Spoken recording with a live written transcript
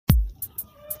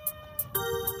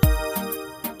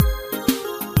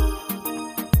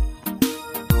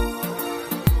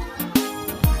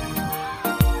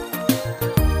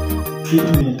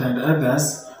treatment and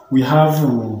others, we have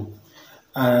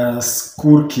a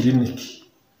school clinic.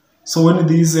 So when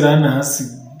these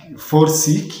runners fall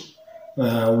sick,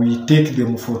 we take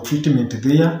them for treatment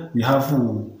there. We have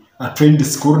a trained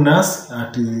school nurse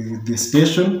at the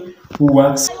station who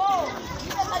works.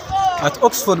 At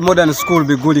Oxford Modern School,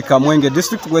 Biguli, Kamwenge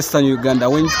District, Western Uganda.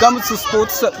 When it comes to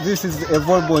sports, this is a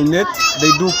volleyball net.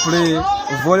 They do play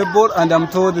volleyball, and I'm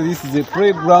told this is a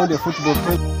playground, a football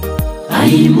playground.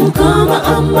 Mukama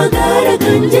amagara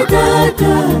ganje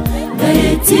tata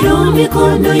gaetiro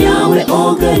mikono yawe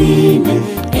ogarine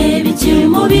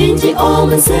ebichimo bingi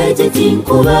omusege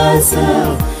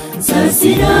tinkubasa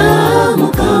sasira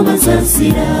mukama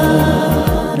sasira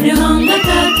rihanga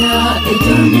tata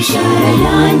ejonishara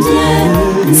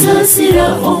yanje sasira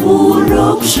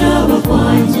ohuro kushaba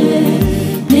kwanje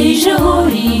Deja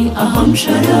hori aham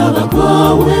sharaba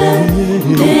kwawe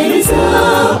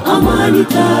Teresa amani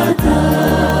tata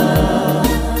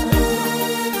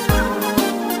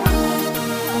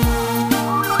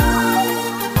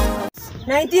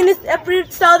 19th April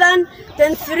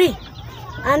 2023,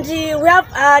 and we have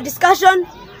a discussion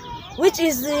which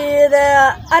is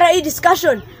the RE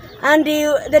discussion, and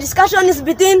the discussion is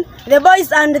between the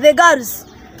boys and the girls.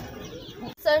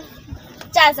 So,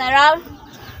 chance around.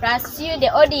 Pursue the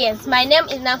audience. My name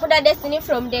is Nakuda Destiny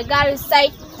from the girls'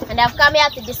 side, and I've come here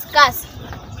to discuss.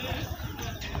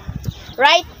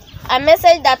 Write a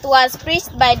message that was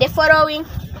preached by the following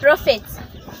prophets.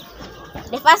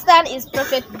 The first one is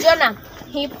Prophet Jonah.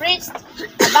 He preached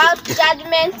about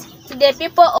judgment to the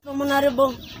people of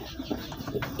Honorable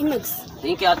Imex.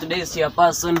 Thank you. Today's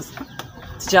chairpersons,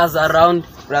 teachers around,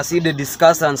 proceed the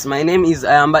discussants. My name is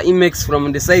Ayamba Imex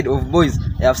from the side of boys.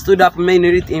 I have stood up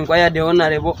mainly to inquire the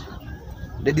Honorable,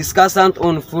 the discussant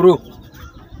on Furu.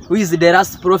 Who is the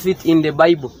last prophet in the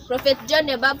Bible? Prophet John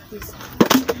the Baptist.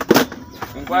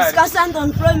 Discussant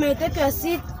on Furu, may take a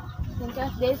seat.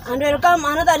 And welcome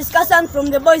another discussant from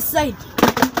the boys' side.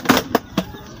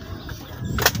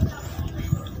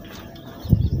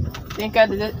 Thank you,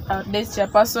 today's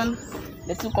chairperson,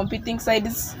 the two competing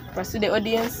sides, pursue the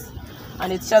audience,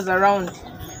 and the teachers around.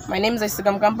 My name is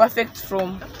Isagam Perfect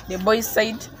from the boys'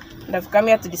 side, and I've come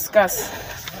here to discuss.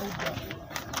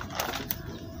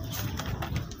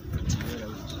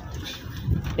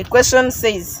 The question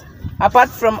says, apart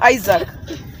from Isaac,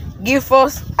 give 4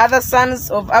 other sons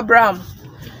of Abraham.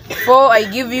 4 I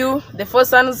give you the 4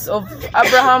 sons of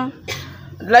Abraham.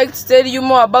 I'd like to tell you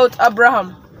more about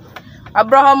Abraham.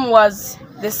 Abraham was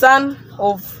the son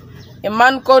of a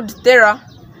man called Terah,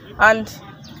 and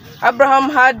Abraham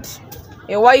had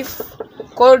a wife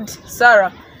called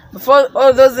Sarah. Before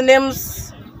all those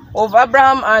names of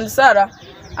Abraham and Sarah,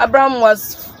 Abraham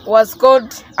was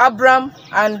called Abram,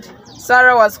 and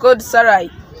Sarah was called Sarai.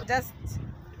 Just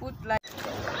put like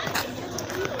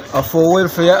For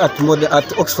welfare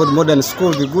at Oxford Modern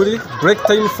School, Biguli, break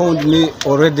time found me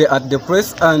already at the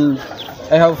press, and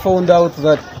I have found out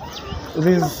that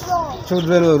these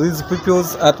children or these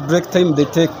pupils at break time they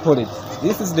take porridge.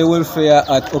 This is the welfare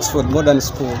at Oxford Modern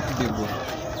School, Biguli.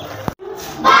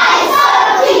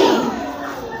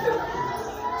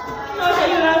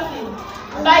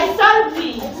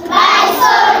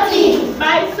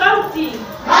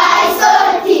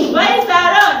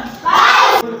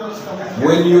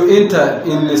 When you enter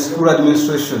in the school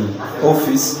administration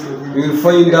office, you will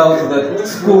find out that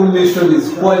school mission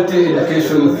is quality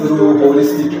education through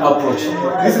holistic approach.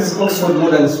 This is Oxford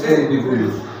Modern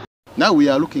School. Now we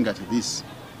are looking at this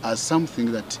as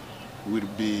something that will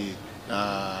be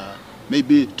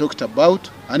maybe talked about,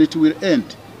 and it will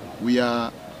end. We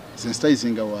are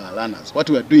sensitizing our learners. What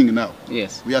we are doing now,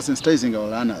 yes, we are sensitizing our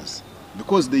learners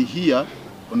because they hear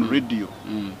on radio,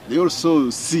 they also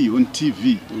see on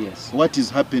TV, yes, what is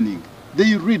happening.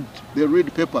 They read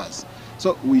papers.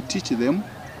 So we teach them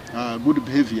good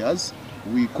behaviors.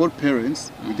 We call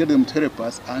parents, we tell them to help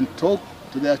us and talk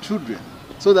to their children,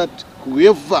 so that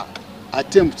whoever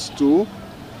attempts to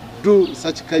do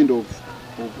such kind of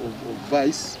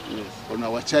vice, yes, on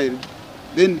our child,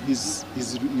 then he's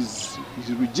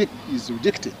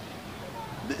rejected.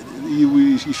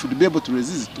 He should be able to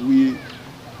resist. We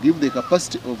give the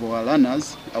capacity of our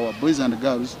learners, our boys and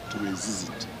girls, to resist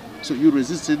it. So you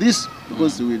resist this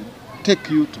because they will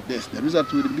take you to death. The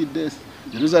result will be death.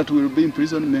 The result will be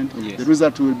imprisonment. Yes. The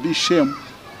result will be shame.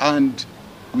 And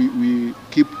we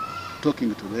keep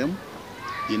talking to them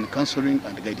in counseling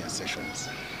and guidance sessions.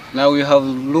 Now we have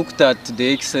looked at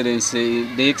the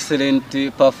excellent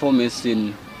performance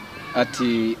at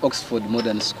the Oxford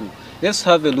Modern School. Let's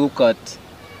have a look at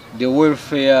the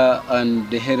welfare and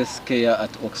the health care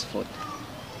at Oxford.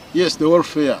 Yes, the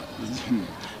welfare.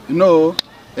 You know,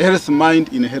 a healthy mind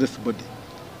in a healthy body.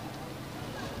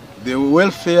 The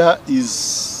welfare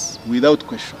is without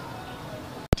question.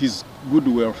 It is good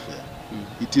welfare.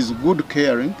 It is good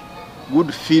caring,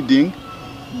 good feeding,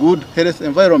 good health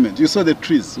environment. You saw the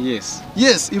trees. Yes.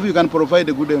 Yes, if you can provide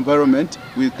a good environment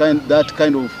with that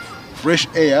kind of fresh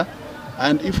air,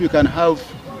 and if you can have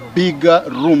bigger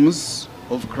rooms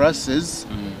of classes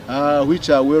which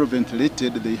are well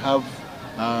ventilated, they have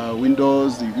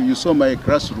windows. You saw my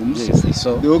classrooms. Yes,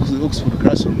 so the Oxford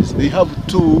classrooms. They have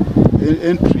 2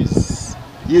 entries.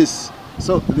 Yes.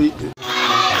 So they.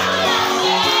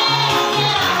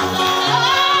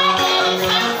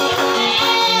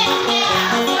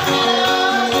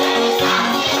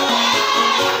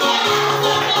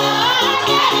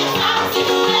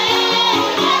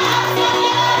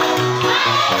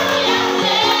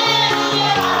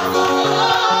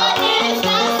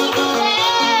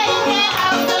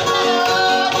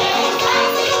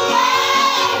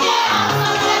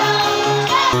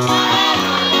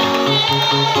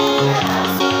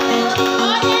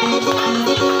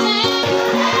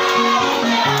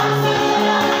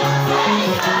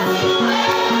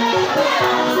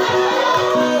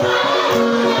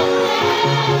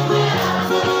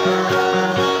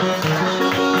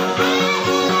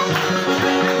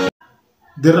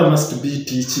 There must be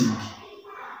teaching.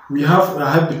 We have a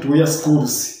habit where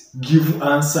schools give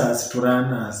answers to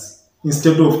runners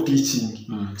instead of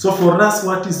teaching. So for us,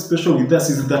 what is special with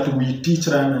us is that we teach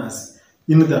runners,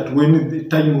 in that when the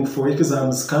time for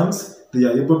exams comes, they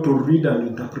are able to read and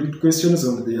interpret questions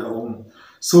on their own.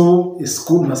 So a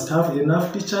school must have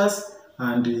enough teachers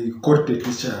and quality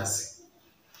teachers.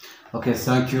 Okay,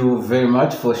 thank you very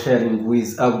much for sharing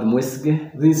with Abdu Mwesige.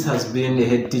 This has been the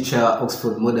head teacher,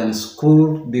 Oxford Modern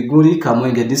School, Biguri,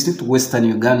 Kamwenge District, Western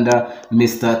Uganda,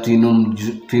 Mr.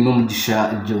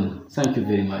 Twinumugisha John. Thank you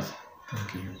very much.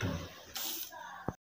 Thank you.